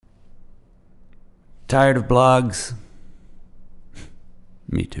Tired of blogs?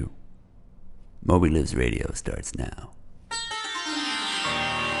 Me too. Moby Lives Radio starts now.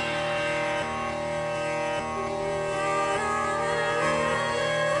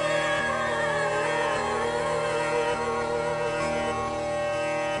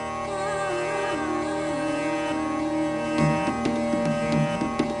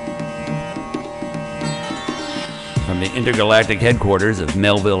 From the intergalactic headquarters of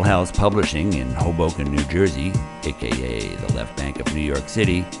Melville House Publishing in Hoboken, New Jersey, aka the left bank of New York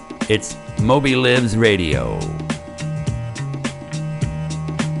City, it's Moby Lives Radio.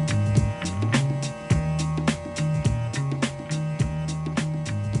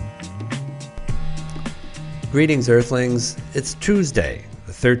 Greetings, Earthlings. It's Tuesday,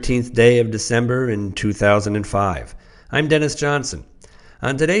 the 13th day of December in 2005. I'm Dennis Johnson.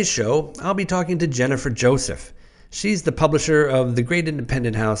 On today's show, I'll be talking to Jennifer Joseph. She's the publisher of the great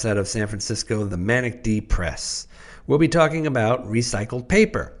independent house out of San Francisco, the Manic D Press. We'll be talking about recycled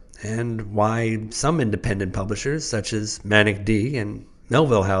paper and why some independent publishers, such as Manic D and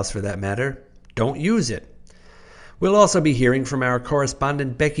Melville House for that matter, don't use it. We'll also be hearing from our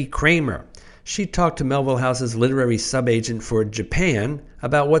correspondent Becky Kramer. She talked to Melville House's literary subagent for Japan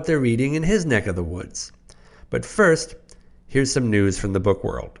about what they're reading in his neck of the woods. But first, here's some news from the book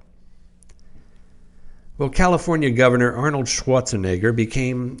world. Well, California Governor Arnold Schwarzenegger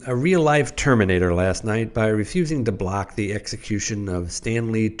became a real-life Terminator last night by refusing to block the execution of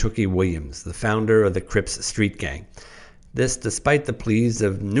Stanley Tookie Williams, the founder of the Crips street gang. This despite the pleas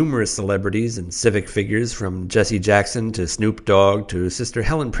of numerous celebrities and civic figures from Jesse Jackson to Snoop Dogg to Sister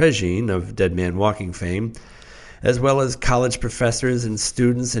Helen Prejean of Dead Man Walking fame, as well as college professors and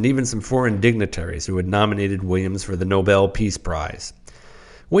students and even some foreign dignitaries who had nominated Williams for the Nobel Peace Prize.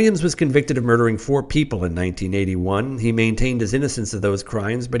 Williams was convicted of murdering 4 people in 1981. He maintained his innocence of those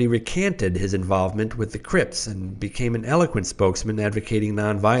crimes, but he recanted his involvement with the Crips and became an eloquent spokesman advocating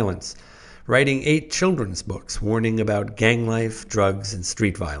nonviolence, writing 8 children's books warning about gang life, drugs, and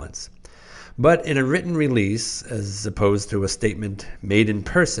street violence. But in a written release, as opposed to a statement made in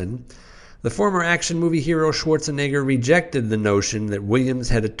person, the former action movie hero Schwarzenegger rejected the notion that Williams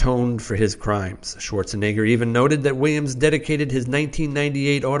had atoned for his crimes. Schwarzenegger even noted that Williams dedicated his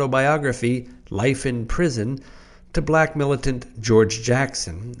 1998 autobiography, Life in Prison, to black militant George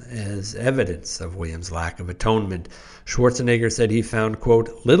Jackson as evidence of Williams' lack of atonement. Schwarzenegger said he found,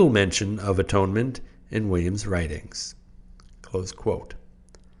 quote, little mention of atonement in Williams' writings, close quote.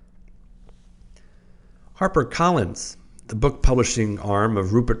 HarperCollins, the book publishing arm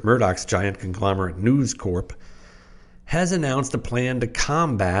of Rupert Murdoch's giant conglomerate News Corp, has announced a plan to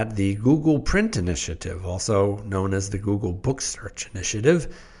combat the Google Print Initiative, also known as the Google Book Search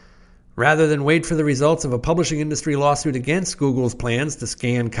Initiative. Rather than wait for the results of a publishing industry lawsuit against Google's plans to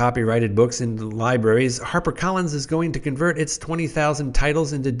scan copyrighted books into libraries, HarperCollins is going to convert its 20,000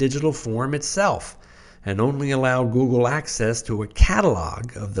 titles into digital form itself and only allow Google access to a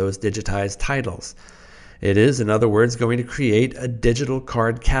catalog of those digitized titles. It is, in other words, going to create a digital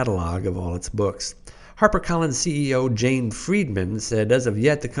card catalog of all its books. HarperCollins CEO Jane Friedman said as of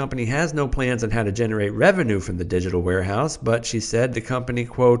yet the company has no plans on how to generate revenue from the digital warehouse, but she said the company,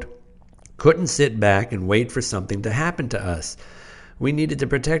 quote, couldn't sit back and wait for something to happen to us. We needed to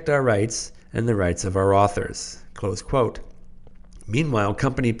protect our rights and the rights of our authors, close quote. Meanwhile,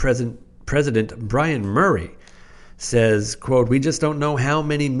 company President Brian Murray says, quote, we just don't know how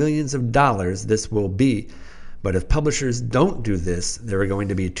many millions of dollars this will be. But if publishers don't do this, there are going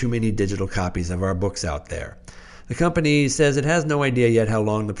to be too many digital copies of our books out there. The company says it has no idea yet how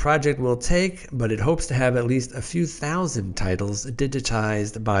long the project will take, but it hopes to have at least a few thousand titles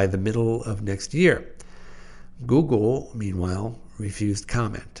digitized by the middle of next year. Google, meanwhile, refused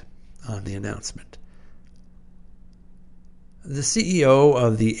comment on the announcement. The CEO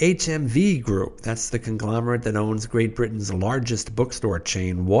of the HMV Group, that's the conglomerate that owns Great Britain's largest bookstore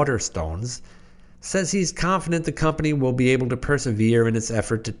chain, Waterstones, says he's confident the company will be able to persevere in its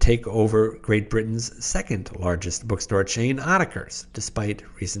effort to take over Great Britain's second largest bookstore chain, Otakers, despite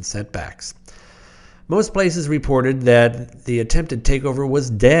recent setbacks. Most places reported that the attempted takeover was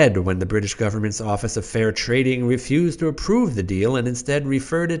dead when the British government's Office of Fair Trading refused to approve the deal and instead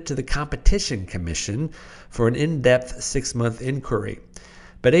referred it to the Competition Commission for an in-depth 6-month inquiry.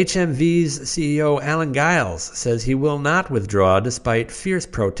 But HMV's CEO Alan Giles says he will not withdraw despite fierce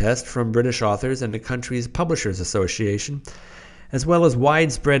protest from British authors and the country's Publishers Association, as well as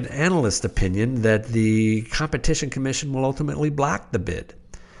widespread analyst opinion that the Competition Commission will ultimately block the bid.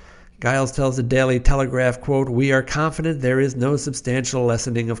 Giles tells the Daily Telegraph, quote, we are confident there is no substantial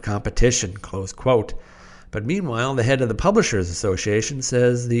lessening of competition, close quote. But meanwhile, the head of the Publishers Association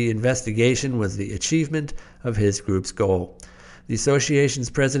says the investigation was the achievement of his group's goal. The association's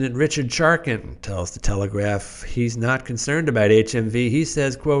president, Richard Charkin, tells The Telegraph he's not concerned about HMV. He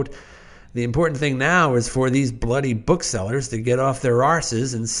says, quote, "The important thing now is for these bloody booksellers to get off their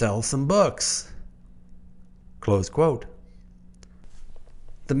arses and sell some books." Close quote.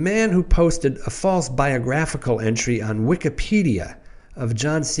 The man who posted a false biographical entry on Wikipedia of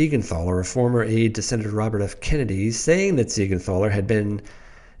John Siegenthaler, a former aide to Senator Robert F. Kennedy, saying that Siegenthaler had been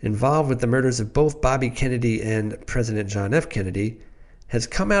involved with the murders of both Bobby Kennedy and President John F. Kennedy, has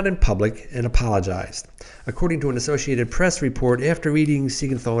come out in public and apologized. According to an Associated Press report, after reading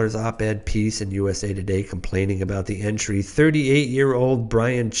Siegenthaler's op-ed piece in USA Today complaining about the entry, 38-year-old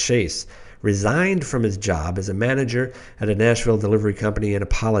Brian Chase resigned from his job as a manager at a Nashville delivery company and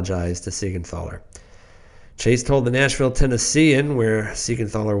apologized to Siegenthaler. Chase told the Nashville Tennessean, where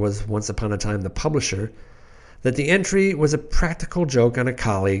Siegenthaler was once upon a time the publisher, that the entry was a practical joke on a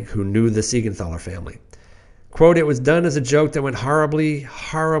colleague who knew the Siegenthaler family. Quote, "It was done as a joke that went horribly,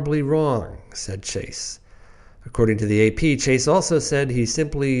 horribly wrong," said Chase. According to the AP, Chase also said he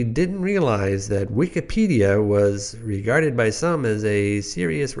simply didn't realize that Wikipedia was regarded by some as a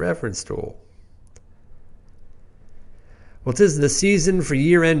serious reference tool. Well, 'tis the season for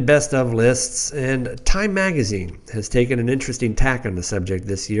year-end best-of lists, and Time magazine has taken an interesting tack on the subject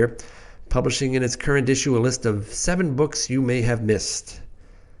this year, publishing in its current issue a list of 7 books you may have missed.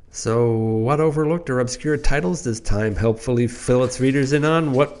 So, what overlooked or obscure titles does Time helpfully fill its readers in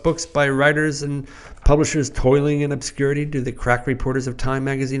on? What books by writers and publishers toiling in obscurity do the crack reporters of Time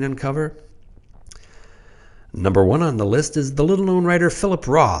magazine uncover? Number 1 on the list is the little-known writer Philip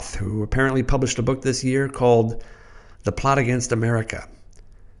Roth, who apparently published a book this year called The Plot Against America.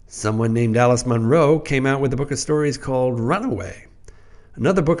 Someone named Alice Munro came out with a book of stories called Runaway.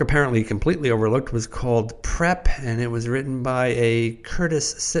 Another book apparently completely overlooked was called Prep, and it was written by a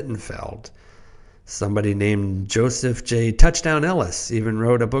Curtis Sittenfeld. Somebody named Joseph J. Touchdown Ellis even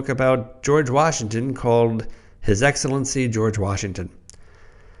wrote a book about George Washington called His Excellency George Washington.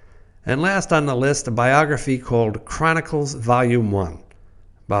 And last on the list, a biography called Chronicles Volume 1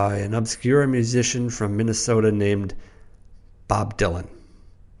 by an obscure musician from Minnesota named Bob Dylan.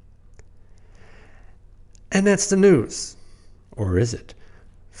 And that's the news. Or is it?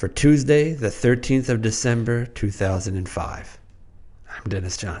 For Tuesday, the 13th of December, 2005. I'm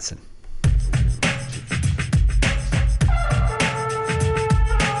Dennis Johnson.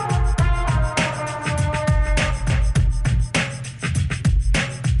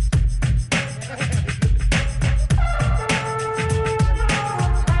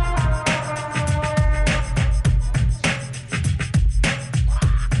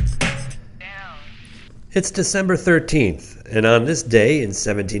 It's December 13th, and on this day in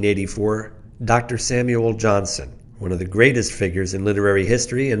 1784, Dr. Samuel Johnson, one of the greatest figures in literary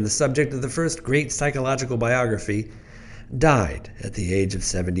history and the subject of the first great psychological biography, died at the age of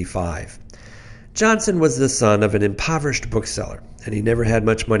 75. Johnson was the son of an impoverished bookseller, and he never had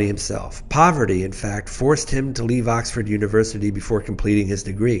much money himself. Poverty, in fact, forced him to leave Oxford University before completing his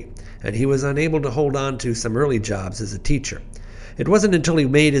degree, and he was unable to hold on to some early jobs as a teacher. It wasn't until he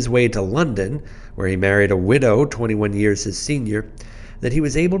made his way to London, where he married a widow 21 years his senior, that he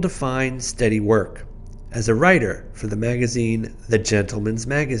was able to find steady work as a writer for the magazine The Gentleman's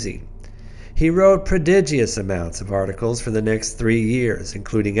Magazine. He wrote prodigious amounts of articles for the next 3 years,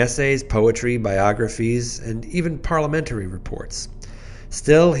 including essays, poetry, biographies, and even parliamentary reports.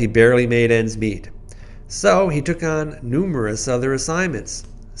 Still, he barely made ends meet. So he took on numerous other assignments,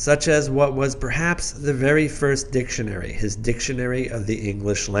 such as what was perhaps the very first dictionary, his Dictionary of the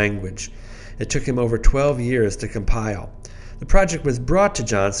English Language. It took him over 12 years to compile. The project was brought to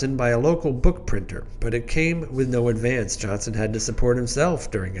Johnson by a local book printer, but it came with no advance. Johnson had to support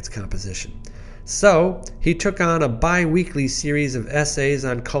himself during its composition. So he took on a bi-weekly series of essays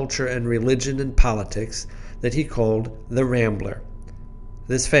on culture and religion and politics that he called The Rambler.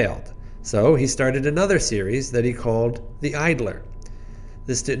 This failed, so he started another series that he called The Idler.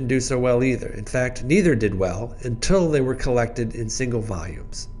 This didn't do so well either. In fact, neither did well until they were collected in single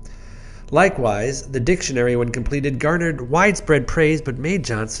volumes. Likewise, the dictionary, when completed, garnered widespread praise but made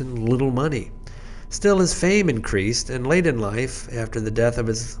Johnson little money. Still, his fame increased, and late in life, after the death of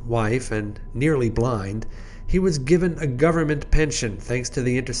his wife and nearly blind, he was given a government pension thanks to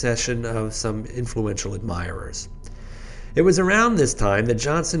the intercession of some influential admirers. It was around this time that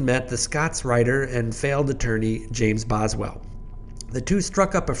Johnson met the Scots writer and failed attorney James Boswell. The two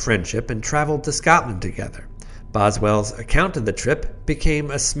struck up a friendship and traveled to Scotland together. Boswell's account of the trip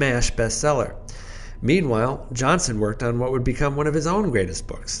became a smash bestseller. Meanwhile, Johnson worked on what would become one of his own greatest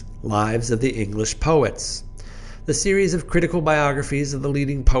books, Lives of the English Poets. The series of critical biographies of the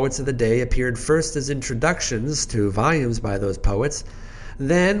leading poets of the day appeared first as introductions to volumes by those poets,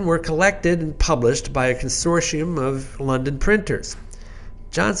 then were collected and published by a consortium of London printers.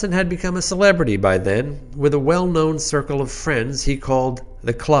 Johnson had become a celebrity by then, with a well-known circle of friends he called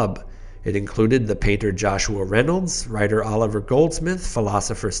the Club. It included the painter Joshua Reynolds, writer Oliver Goldsmith,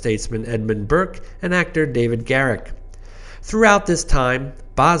 philosopher-statesman Edmund Burke, and actor David Garrick. Throughout this time,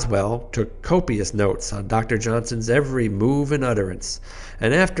 Boswell took copious notes on Dr. Johnson's every move and utterance,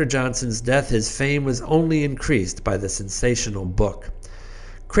 and after Johnson's death his fame was only increased by the sensational book.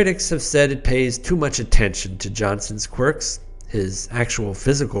 Critics have said it pays too much attention to Johnson's quirks, his actual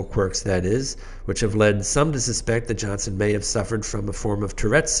physical quirks, that is, which have led some to suspect that Johnson may have suffered from a form of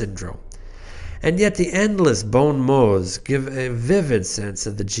Tourette's syndrome. And yet the endless bon mots give a vivid sense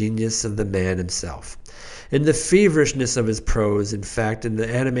of the genius of the man himself. In the feverishness of his prose, in fact, in the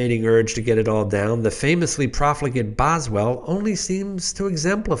animating urge to get it all down, the famously profligate Boswell only seems to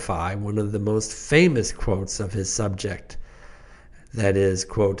exemplify one of the most famous quotes of his subject. That is,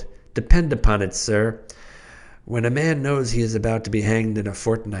 quote, "Depend upon it, sir, when a man knows he is about to be hanged in a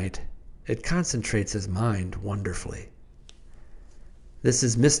fortnight, it concentrates his mind wonderfully." This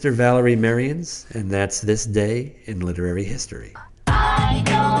is Mr. Valerie Marians, and that's This Day in Literary History. I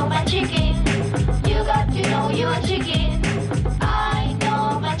know my chicken. You got to know you're a chicken. I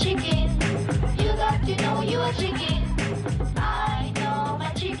know my chicken. You got to know you're a chicken. I know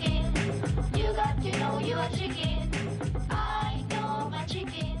my chicken. You got to know you're a chicken. I know my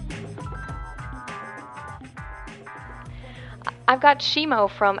chicken. I've got Shimo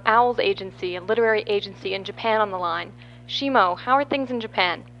from Owl's Agency, a literary agency in Japan, on the line. Shimo, how are things in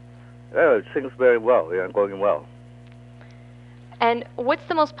Japan? Oh, things very well. Yeah, going well. And what's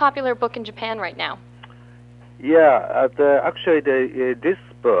the most popular book in Japan right now? Yeah, actually, this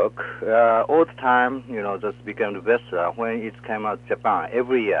book all the time, just became the bestseller when it came out in Japan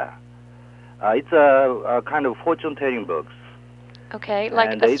every year. It's a kind of fortune-telling books. Okay,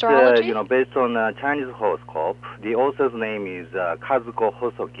 like and astrology? It's based on Chinese horoscope. The author's name is Kazuko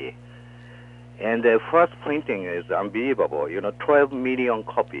Hosoki. And the first printing is unbelievable, 12 million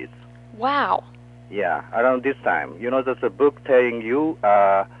copies. Wow. Yeah, around this time. That's a book telling you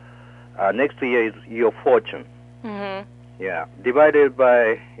next year is your fortune. Mm-hmm. Yeah, divided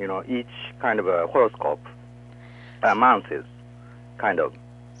by, each kind of a horoscope, months, kind of.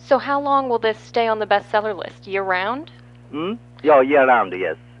 So how long will this stay on the bestseller list? Year-round? Yeah, year-round,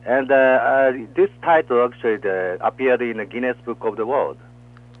 yes. And this title actually appeared in the Guinness Book of the World.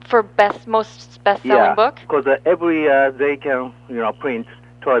 For most best-selling book? Because every year they can, print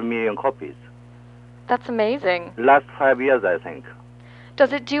 12 million copies. That's amazing. Last 5 years, I think.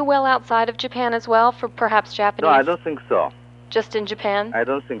 Does it do well outside of Japan as well, for perhaps Japanese? No, I don't think so. Just in Japan? I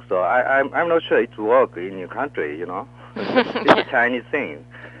don't think so. I'm not sure it works in your country, It's a Chinese thing.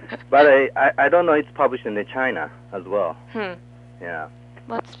 But I don't know it's published in China as well. Yeah.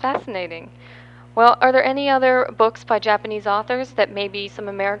 That's fascinating. Well, are there any other books by Japanese authors that maybe some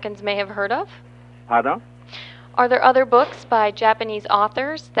Americans may have heard of? Pardon? Are there other books by Japanese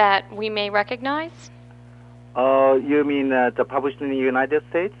authors that we may recognize? You mean the published in the United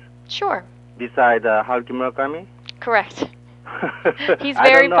States? Sure. Beside Haruki Murakami? Correct. He's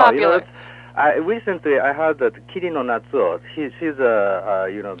very popular. Recently I heard that Kirino Natsuo, she's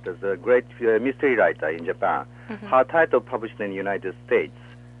a great mystery writer in Japan. Mm-hmm. Her title published in the United States.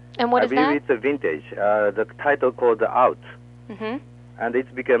 And what is I believe it's a vintage. The title called Out. Mm-hmm. And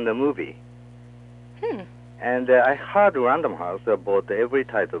it became the movie. Hmm. And I heard Random House about every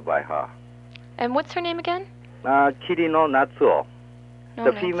title by her. And what's her name again? Kirino Natsuo,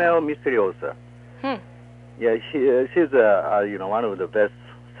 the female mystery author. Yeah, she's one of the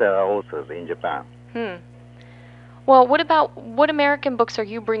best-seller authors in Japan. Well, what American books are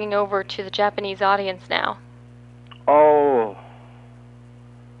you bringing over to the Japanese audience now? Oh,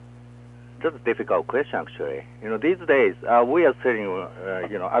 that's a difficult question, actually. These days we are selling,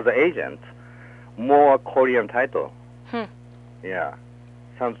 as an agent, more Korean title. Yeah,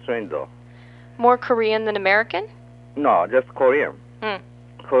 sounds strange though. More Korean than American? No, just Korean.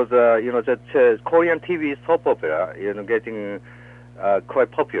 Because the Korean TV is so popular, getting quite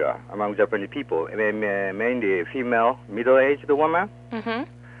popular among Japanese people, mainly female, middle-aged woman. Mm-hmm.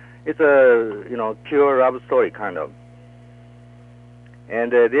 It's a pure love story kind of.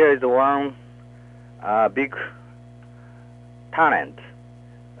 And there is one big talent.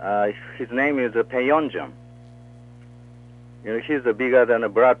 His name is Pae Yeon-jung. He's bigger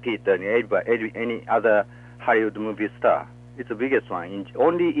than Brad Pitt and any other Hollywood movie star. It's the biggest one,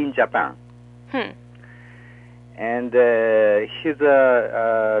 only in Japan. And his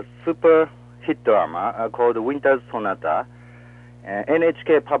super hit drama called Winter's Sonata.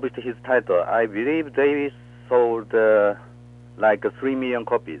 NHK published his title. I believe they sold like 3 million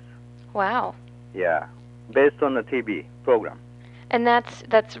copies. Wow. Yeah, based on a TV program. And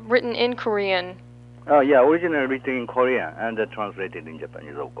that's written in Korean. Oh yeah, originally written in Korean and translated in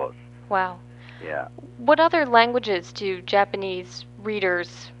Japanese, of course. Wow. Yeah. What other languages do Japanese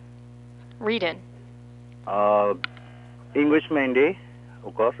readers read in? English mainly,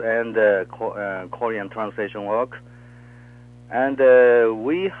 of course, and Korean translation work. And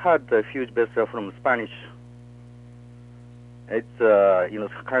we had a huge bestseller from Spanish. It's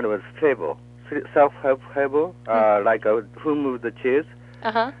kind of a fable, self-help fable, like Who Moved the Cheese,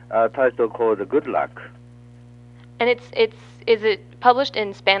 title called Good Luck. And is it published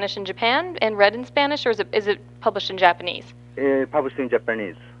in Spanish in Japan and read in Spanish, or is it published in Japanese? Published in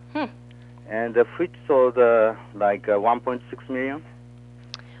Japanese. And which sold like 1.6 million.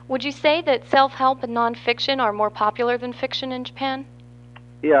 Would you say that self-help and nonfiction are more popular than fiction in Japan?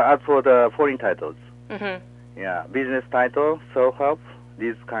 Yeah, as for the foreign titles. Mm-hmm. Yeah, business title, self-help,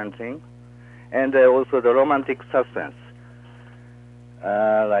 this kind of thing. And also the romantic suspense,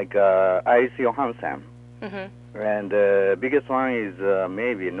 like Iris Johansen. Mm-hmm. And the biggest one is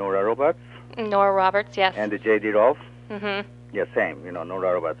maybe Nora Roberts. Nora Roberts, yes. And J.D. Roth. Mm-hmm. Yeah, same,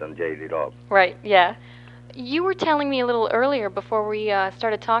 Nora Roberts and J.D. Roth. Right, yeah. You were telling me a little earlier before we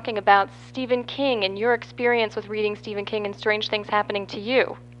started talking about Stephen King and your experience with reading Stephen King and strange things happening to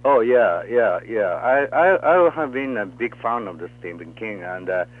you. Oh, yeah. I have been a big fan of the Stephen King, and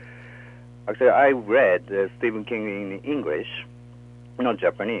actually I read Stephen King in English, not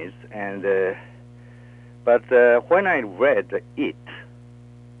Japanese, and but when I read it,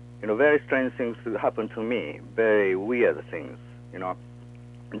 very strange things happened to me, very weird things,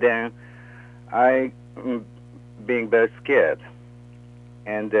 Then I being very scared,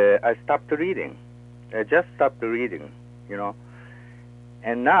 and I stopped reading. I just stopped reading,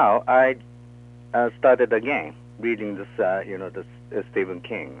 And now I started again reading this, this Stephen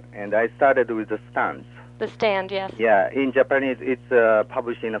King, and I started with The Stand. The Stand, yes. Yeah, in Japanese it's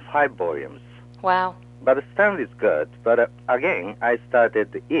published in 5 volumes. Wow. But The Stand is good. But again, I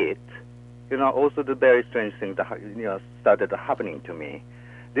started it. Also the very strange thing that started happening to me.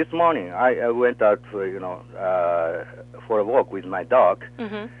 This morning I went out for for a walk with my dog,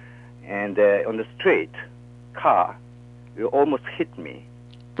 Mm-hmm. and on the street, car, it almost hit me.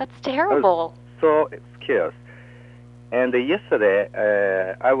 That's terrible. So scared. And yesterday,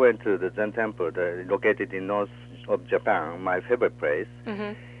 I went to the Zen temple located in north of Japan, my favorite place.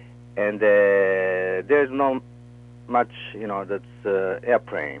 Mm-hmm. And there's not much, that's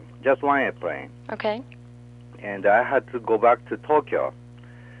airplane, just one airplane. Okay. And I had to go back to Tokyo.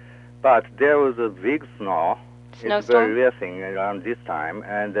 But there was a big snow. It's a Snowstorm? very rare thing around this time.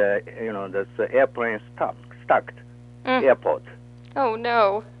 And, the airplane stuck. Airport. Oh,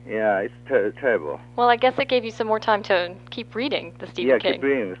 no. Yeah, it's terrible. Well, I guess it gave you some more time to keep reading the Stephen King. Keep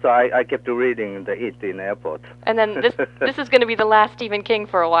reading. So I kept reading it in the airport. And then this is going to be the last Stephen King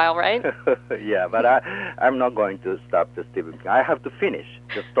for a while, right? Yeah, but I'm not going to stop the Stephen King. I have to finish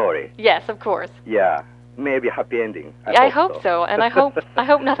the story. Yes, of course. Yeah, maybe happy ending. I hope so, and I hope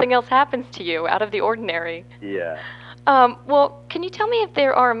nothing else happens to you out of the ordinary. Yeah. Well, can you tell me if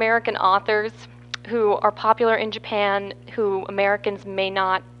there are American authors who are popular in Japan who Americans may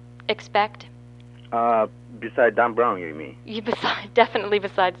not expect? Besides Dan Brown, you mean? Definitely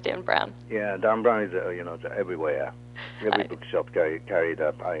besides Dan Brown. Yeah, Dan Brown is everywhere. Every bookshop carried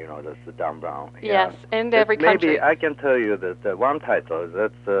up, that's the Dan Brown. Yes, in every country. Maybe I can tell you that one title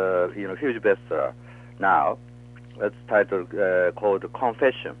that's huge bestseller now. That's titled called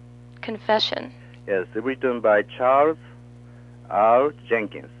Confession. Confession. Yes, written by Charles R.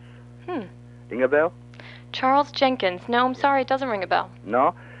 Jenkins. Ring a bell? Charles Jenkins. No, I'm sorry, it doesn't ring a bell.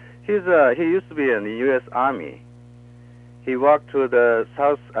 No, he used to be in the U.S. Army. He worked to the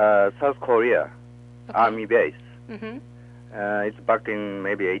South Korea Army base. Mm-hmm. It's back in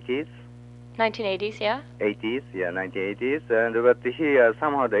maybe 80s. 1980s, yeah. 80s, yeah, 1980s, but he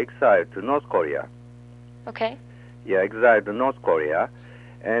somehow exiled to North Korea. Okay. Yeah, exiled to North Korea,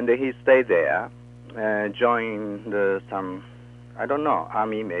 and he stayed there, joined some, I don't know,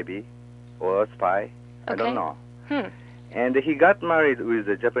 army maybe, or a spy. I don't know. And he got married with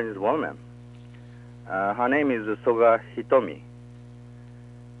a Japanese woman. Her name is Soga Hitomi.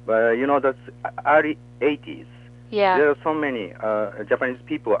 But that's early 80s. Yeah. There are so many Japanese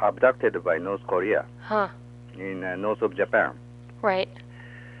people abducted by North Korea in north of Japan. Right.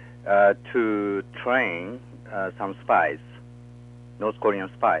 To train some spies, North Korean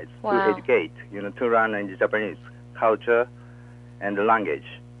spies Wow. to educate, to learn in Japanese culture and the language.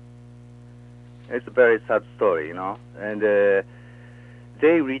 It's a very sad story, And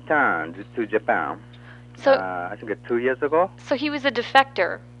they returned to Japan, So, I think 2 years ago. so he was a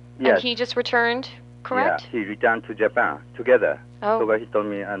defector, and Yes. he just returned, correct? Yeah, he returned to Japan together. Oh. Toga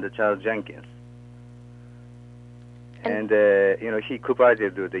Hitomi and Charles Jenkins. And- And, he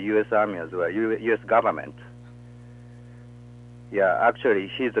cooperated with the U.S. Army as well, U.S. government. Yeah, actually,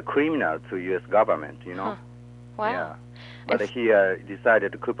 he's a criminal to U.S. government, Huh. Wow. Yeah. But And he decided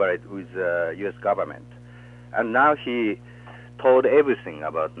to cooperate with U.S. government. And now he told everything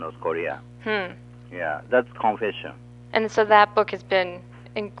about North Korea. Yeah, that's confession. And so that book has been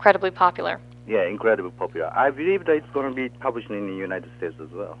incredibly popular. Yeah, incredibly popular. I believe that it's going to be published in the United States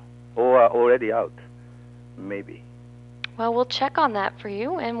as well. Or already out, maybe. Well, we'll check on that for you,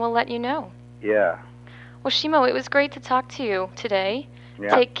 and we'll let you know. Yeah. Well, Shimo, it was great to talk to you today.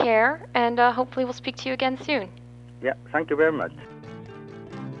 Yeah. Take care, and hopefully we'll speak to you again soon. Yeah, thank you very much.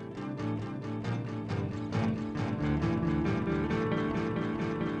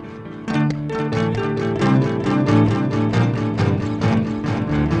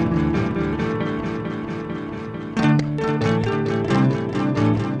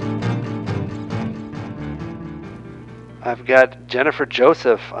 I've got Jennifer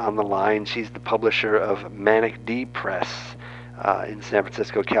Joseph on the line. She's the publisher of Manic D Press in San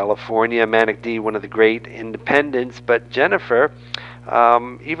Francisco, California. Manic D, one of the great independents. But Jennifer,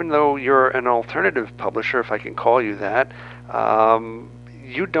 even though you're an alternative publisher, if I can call you that,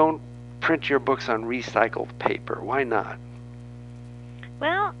 you don't print your books on recycled paper. Why not?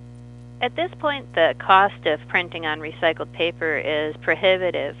 Well, at this point, the cost of printing on recycled paper is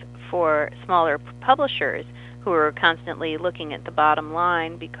prohibitive for smaller publishers who are constantly looking at the bottom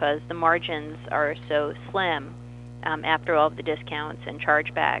line because the margins are so slim after all of the discounts and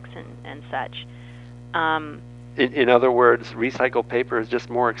chargebacks and such. In other words, recycled paper is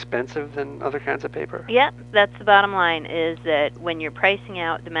just more expensive than other kinds of paper? Yep, that's the bottom line, is that when you're pricing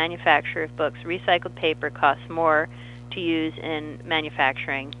out the manufacture of books, recycled paper costs more to use in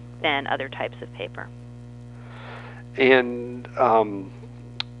manufacturing than other types of paper. And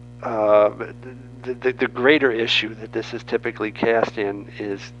the greater issue that this is typically cast in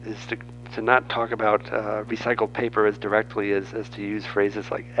is to not talk about recycled paper as directly as to use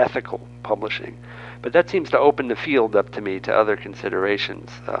phrases like ethical publishing. But that seems to open the field up to me to other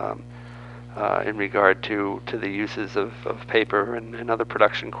considerations in regard to the uses of paper and other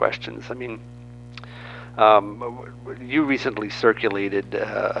production questions. I mean, you recently circulated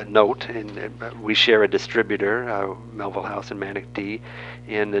a note, and we share a distributor, Melville House and Manic D,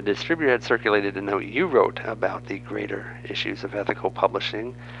 and the distributor had circulated a note you wrote about the greater issues of ethical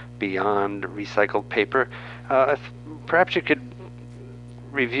publishing beyond recycled paper. Perhaps you could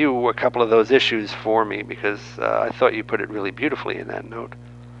review a couple of those issues for me, because I thought you put it really beautifully in that note.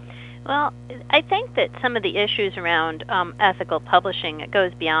 Well, I think that some of the issues around ethical publishing, it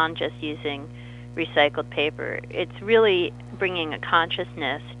goes beyond just using recycled paper. It's really bringing a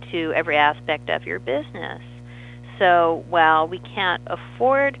consciousness to every aspect of your business. So while we can't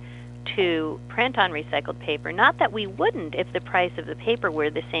afford to print on recycled paper, not that we wouldn't if the price of the paper were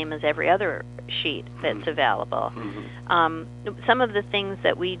the same as every other sheet that's available. Some of the things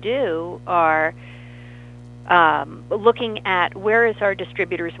that we do are looking at where is our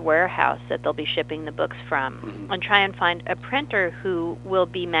distributor's warehouse that they'll be shipping the books from, and try and find a printer who will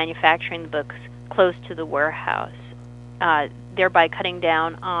be manufacturing the books close to the warehouse, thereby cutting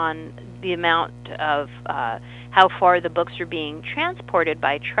down on the amount of how far the books are being transported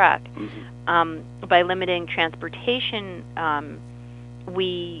by truck. By limiting transportation,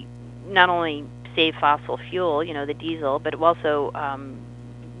 we not only save fossil fuel, the diesel, but it also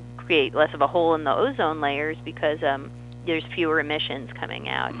create less of a hole in the ozone layers because there's fewer emissions coming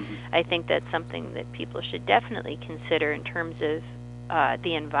out. I think that's something that people should definitely consider in terms of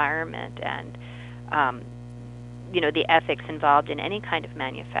the environment and the ethics involved in any kind of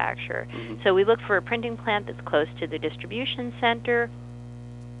manufacture. So we look for a printing plant that's close to the distribution center.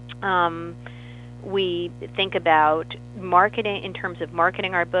 We think about marketing in terms of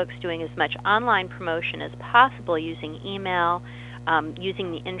marketing our books, doing as much online promotion as possible using email,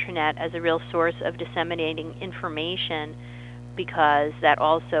 using the internet as a real source of disseminating information, because that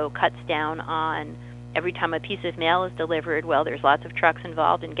also cuts down on every time a piece of mail is delivered, well, there's lots of trucks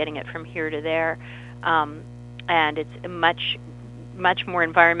involved in getting it from here to there. And it's much more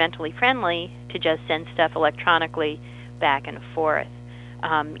environmentally friendly to just send stuff electronically back and forth.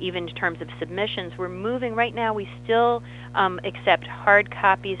 Even in terms of submissions, we're moving right now. We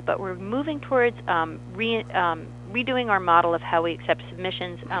redoing our model of how we accept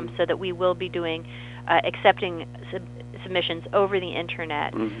submissions, so that we will be doing accepting submissions over the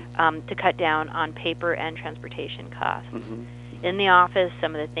internet, to cut down on paper and transportation costs. In the office,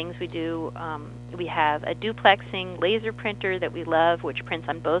 some of the things we do, we have a duplexing laser printer that we love, which prints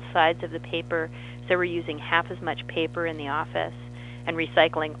on both sides of the paper, so we're using half as much paper in the office and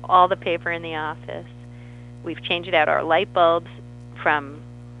recycling all the paper in the office. We've changed out our light bulbs from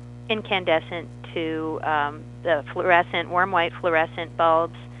incandescent to the fluorescent, warm white fluorescent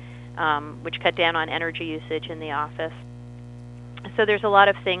bulbs, which cut down on energy usage in the office. So there's a lot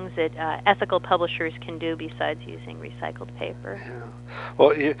of things that ethical publishers can do besides using recycled paper. Yeah.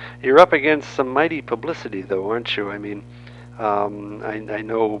 Well, you're up against some mighty publicity, though, aren't you? I mean, I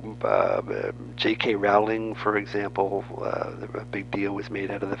know J.K. Rowling, for example, a big deal was made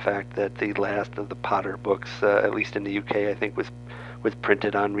out of the fact that the last of the Potter books, at least in the UK, I think, was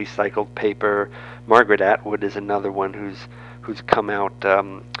printed on recycled paper. Margaret Atwood is another one who's come out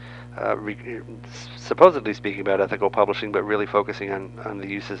supposedly speaking about ethical publishing, but really focusing on the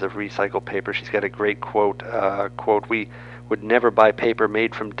uses of recycled paper. She's got a great quote, "We would never buy paper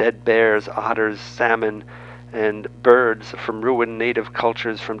made from dead bears, otters, salmon, and birds, from ruined native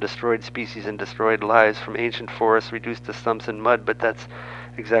cultures, from destroyed species and destroyed lives, from ancient forests reduced to stumps and mud." But that's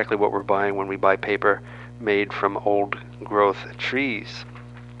exactly what we're buying when we buy paper made from old growth trees.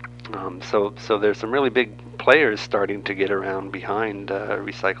 So there's some really big players starting to get around behind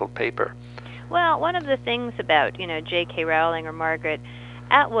recycled paper. Well, one of the things about, J.K. Rowling or Margaret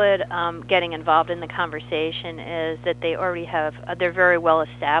Atwood getting involved in the conversation is that they already have, they're very well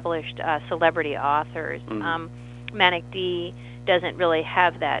established celebrity authors. Manic D doesn't really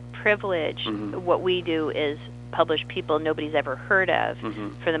have that privilege. What we do is publish people nobody's ever heard of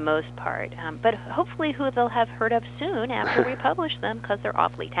for the most part. But hopefully who they'll have heard of soon after we publish them, because they're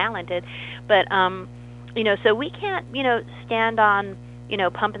awfully talented. But, so we can't, stand on,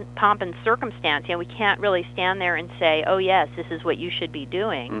 pomp and circumstance. We can't really stand there and say, oh, yes, this is what you should be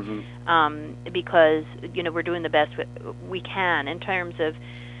doing, because, we're doing the best we can in terms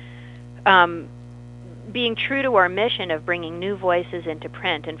of being true to our mission of bringing new voices into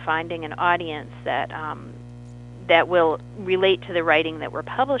print and finding an audience that will relate to the writing that we're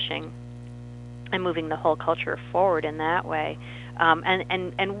publishing, and moving the whole culture forward in that way,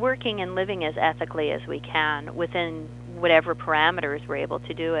 and working and living as ethically as we can within whatever parameters we're able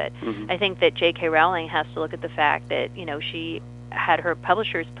to do it. I think that J.K. Rowling has to look at the fact that, she had her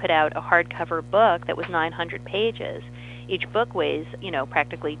publishers put out a hardcover book that was 900 pages. Each book weighs,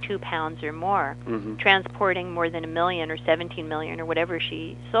 practically 2 pounds or more. Transporting more than 1 million or 17 million or whatever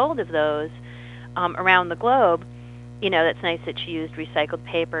she sold of those around the globe. That's nice that she used recycled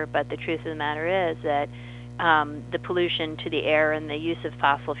paper, but the truth of the matter is that the pollution to the air and the use of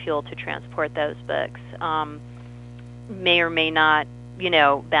fossil fuel to transport those books may or may not,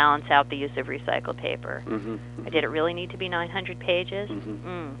 balance out the use of recycled paper. Did it really need to be 900 pages?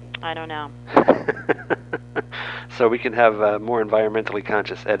 I don't know. So we can have more environmentally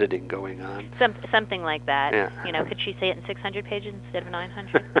conscious editing going on. Something like that. Yeah. Could she say it in 600 pages instead of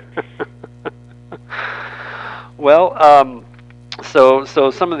 900? Well, so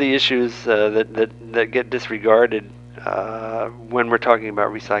some of the issues that get disregarded when we're talking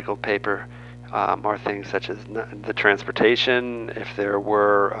about recycled paper are things such as the transportation. If there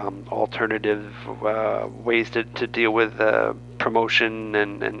were alternative ways to deal with promotion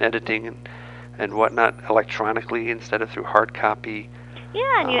and editing and whatnot electronically instead of through hard copy.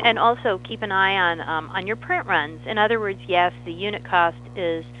 Yeah, and also keep an eye on your print runs. In other words, yes, the unit cost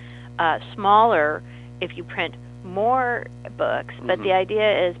is smaller if you print more books, but the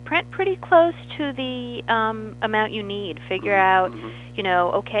idea is print pretty close to the amount you need. Figure out,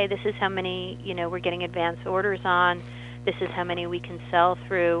 okay, this is how many, we're getting advance orders on. This is how many we can sell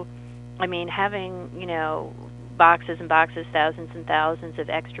through. I mean, having, boxes and boxes, thousands and thousands of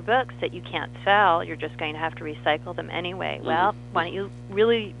extra books that you can't sell, you're just going to have to recycle them anyway. Well, why don't you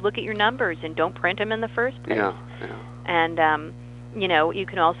really look at your numbers and don't print them in the first place? And, you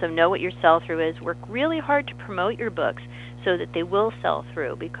can also know what your sell-through is. Work really hard to promote your books so that they will sell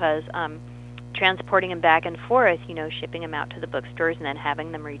through, because transporting them back and forth, shipping them out to the bookstores and then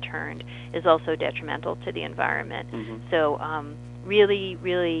having them returned is also detrimental to the environment. So really,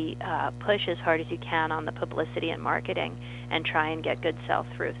 really push as hard as you can on the publicity and marketing and try and get good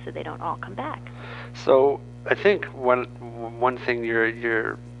sell-through so they don't all come back. So I think one thing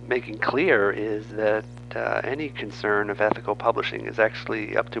you're making clear is that any concern of ethical publishing is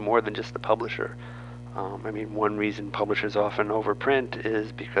actually up to more than just the publisher. One reason publishers often overprint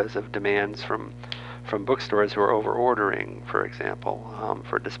is because of demands from bookstores who are over-ordering, for example,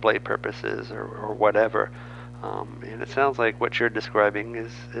 for display purposes or whatever. And it sounds like what you're describing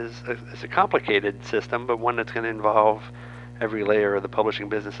is a complicated system, but one that's going to involve every layer of the publishing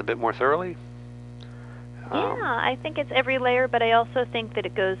business a bit more thoroughly. Yeah, I think it's every layer, but I also think that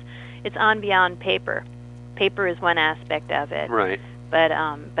it's on beyond paper. Paper is one aspect of it, Right. but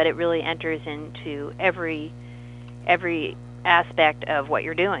it really enters into every aspect of what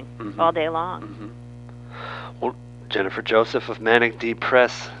you're doing all day long. Well, Jennifer Joseph of Manic Deep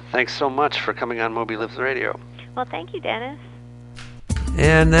Press, thanks so much for coming on Moby Lives Radio. Well, thank you, Dennis.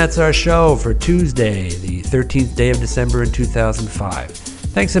 And that's our show for Tuesday, the 13th day of December in 2005.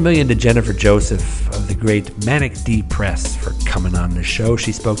 Thanks a million to Jennifer Joseph of the great Manic D Press for coming on the show.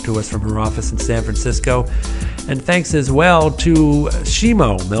 She spoke to us from her office in San Francisco. And thanks as well to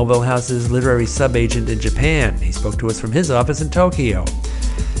Shimo, Melville House's literary sub-agent in Japan. He spoke to us from his office in Tokyo.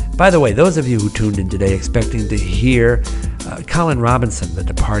 By the way, those of you who tuned in today expecting to hear Colin Robinson, the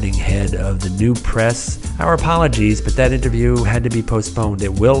departing head of the New Press, our apologies, but that interview had to be postponed.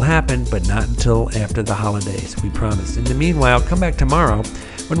 It will happen, but not until after the holidays, we promised. In the meanwhile, come back tomorrow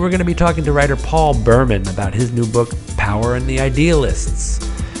when we're going to be talking to writer Paul Berman about his new book, Power and the Idealists.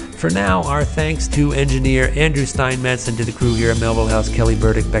 For now, our thanks to engineer Andrew Steinmetz and to the crew here at Melville House, Kelly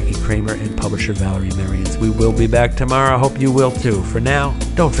Burdick, Becky Kramer, and publisher Valerie Marians. We will be back tomorrow. Hope you will too. For now,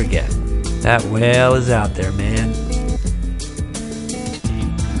 don't forget, that whale is out there, man.